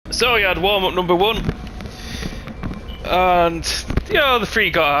So we had warm-up number 1. And, you know, the 3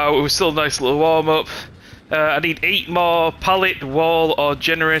 got out. It was still a nice little warm-up. I need 8 more pallet, wall, or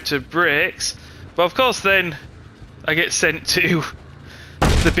generator breaks. But of course then, I get sent to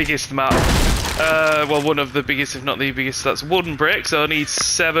the biggest map. Well, one of the biggest, if not the biggest. That's wooden brick, so I need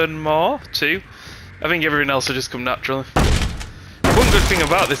 7 more. 2. I think everyone else will just come naturally. One good thing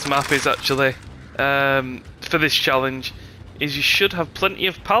about this map is actually, for this challenge, is you should have plenty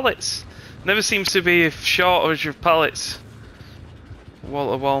of pallets. Never seems to be a shortage of pallets. Wall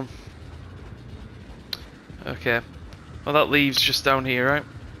to wall. Okay. Well, that leaves just down here, right?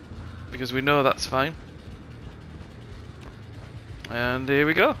 Because we know that's fine. And here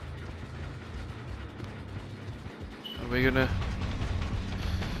we go. We're gonna...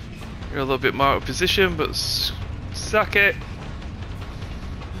 You're a little bit more out of position, but sack it.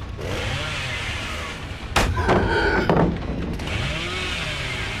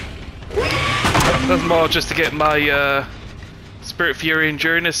 That's more just to get my Spirit Fury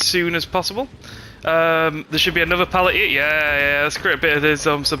Enduring as soon as possible. There should be another pallet here. Yeah, that's quite a bit of this.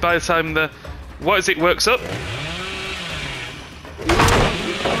 So by the time the works up.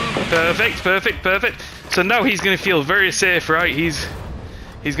 Perfect. So now he's going to feel very safe, right? He's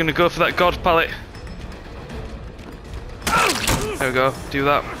going to go for that God pallet. There we go. Do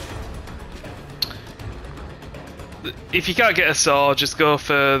that. If you can't get a saw, just go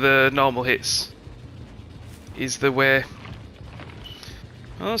for the normal hits. Is the way.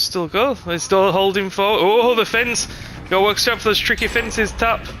 Oh, still go. Let's still holding for. Oh, the fence. Go work strap for those tricky fences.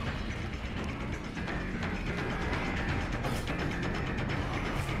 Tap.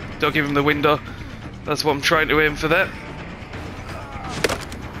 Don't give him the window. That's what I'm trying to aim for there.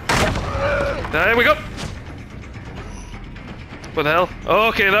 There we go. What the hell? Oh,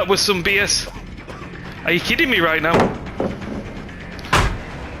 okay, that was some BS. Are you kidding me right now?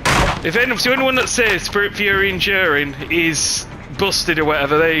 If anyone that says Spirit Fury Enduring is busted or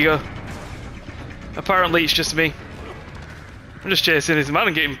whatever, there you go. Apparently it's just me. I'm just chasing this man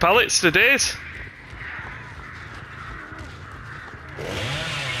and getting pallets for days.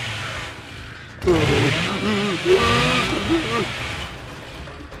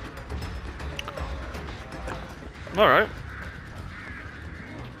 Alright.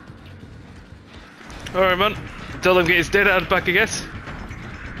 Alright, man. Tell him to get his dead hand back, I guess.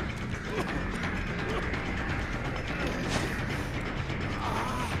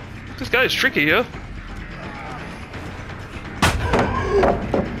 This guy's tricky, yo.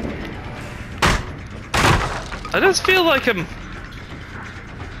 I just feel like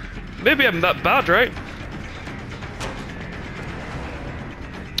maybe I'm that bad, right?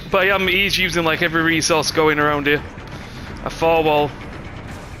 But he's using like every resource going around here. A 4-wall.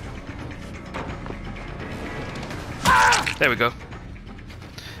 There we go.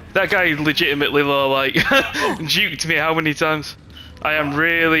 That guy legitimately like juked me how many times? I am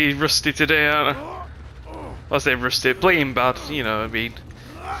really rusty today, aren't I? I say rusty, playing bad, you know what I mean.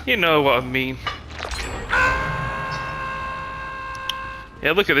 You know what I mean.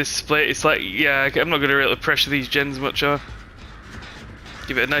 Yeah, look at this split. It's like, yeah, I'm not going to really pressure these gens much, give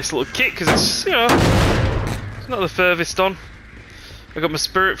it a nice little kick, because it's, you know, it's not the furthest on. I got my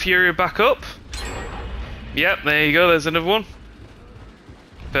Spirit Fury back up. Yep, there you go, there's another one.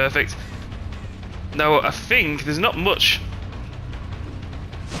 Perfect. Now, I think there's not much.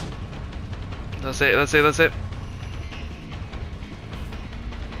 That's it.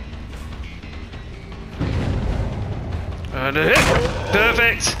 And a hit.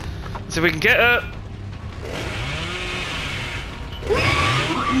 Perfect. So we can get her.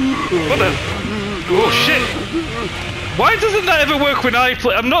 What the? Oh shit! Why doesn't that ever work when I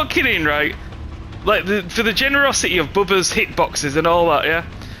play? I'm not kidding, right? Like for the generosity of Bubba's hitboxes and all that, yeah.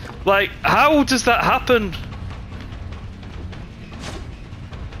 Like, how does that happen?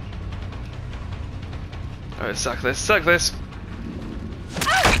 Alright, sack this.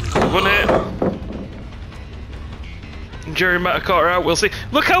 One hit. Jerry might have caught her out, we'll see.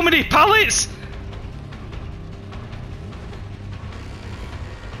 Look how many pallets!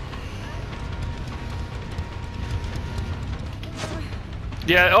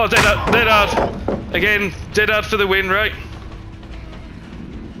 Yeah, oh, dead hard. Again, dead hard for the win, right?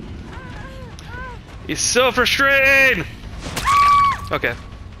 It's so frustrating! Okay.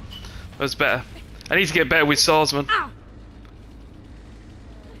 That was better. I need to get better with swordsman.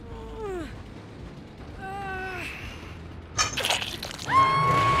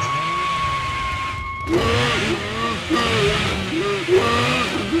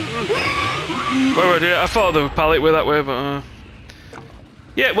 Where would I thought the pallet were that way, but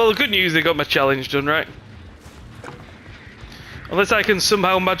yeah, well, the good news, they got my challenge done, right? Unless I can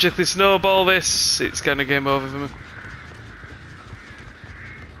somehow magically snowball this, it's kind of game over for me.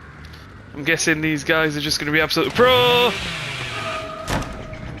 I'm guessing these guys are just going to be absolute pro.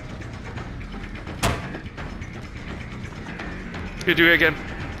 Gonna do it again.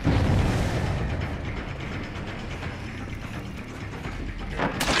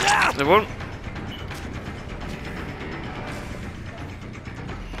 They won't.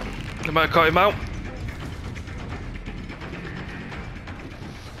 They might cut him out.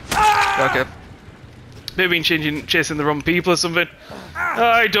 Okay. Maybe been chasing the wrong people or something.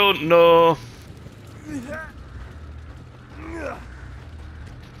 I don't know.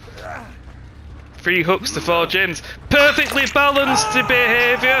 Three hooks to 4 gens. Perfectly balanced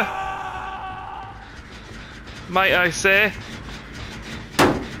behaviour, might I say.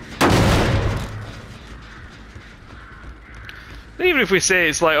 Even if we say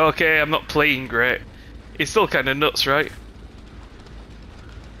it's like, okay, I'm not playing great, it's still kind of nuts, right?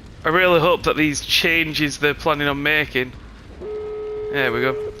 I really hope that these changes they're planning on making. There we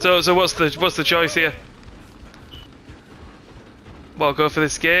go. So what's the choice here? Well, go for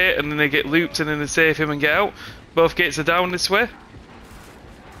this gate, and then they get looped, and then they save him and get out. Both gates are down this way.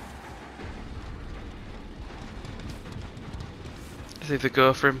 Let's see if they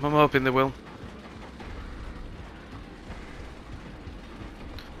go for him. I'm hoping they will.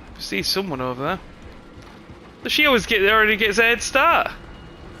 I see someone over there. Does she always already gets a head start?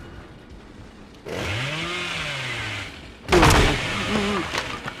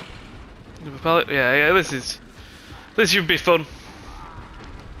 Yeah, this should be fun.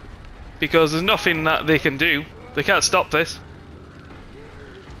 Because there's nothing that they can do. They can't stop this.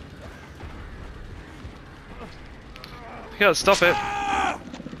 They can't stop it.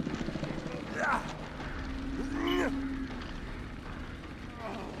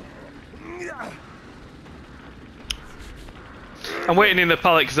 I'm waiting in the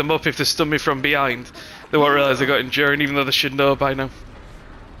pallet because I'm up if they stun me from behind. They won't realise I got enduring, even though they should know by now.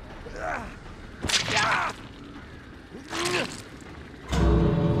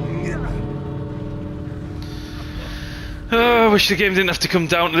 Oh, I wish the game didn't have to come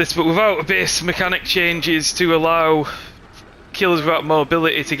down to this, but without base mechanic changes to allow killers without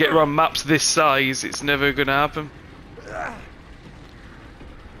mobility to get around maps this size, it's never going to happen.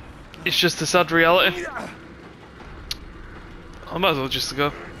 It's just a sad reality. I might as well just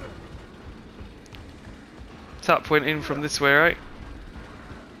go. Tap went in from this way, right?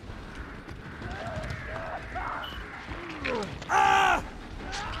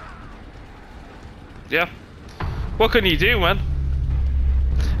 Yeah. What can you do, man?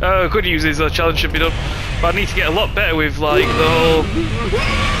 Good news is the challenge should be done. But I need to get a lot better with, like, the whole...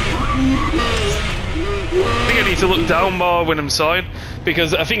 I think I need to look down more when I'm sawing.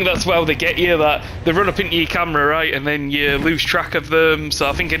 Because I think that's how they get you, that they run up into your camera, right? And then you lose track of them. So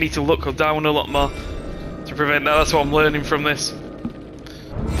I think I need to look down a lot more to prevent that. That's what I'm learning from this.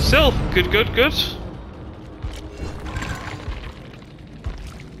 Still, good.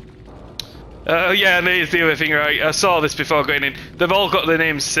 Yeah, and here's the other thing, right? I saw this before going in. They've all got their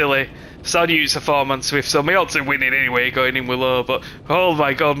names silly. So I knew it's a 4-man Swift, so my odds are winning anyway going in with low, but oh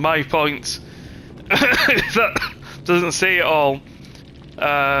my god, my points. That doesn't say it all.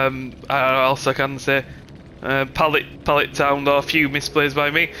 I don't know what else I can say. Pallet down, or a few misplays by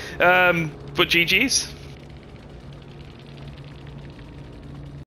me. But GG's.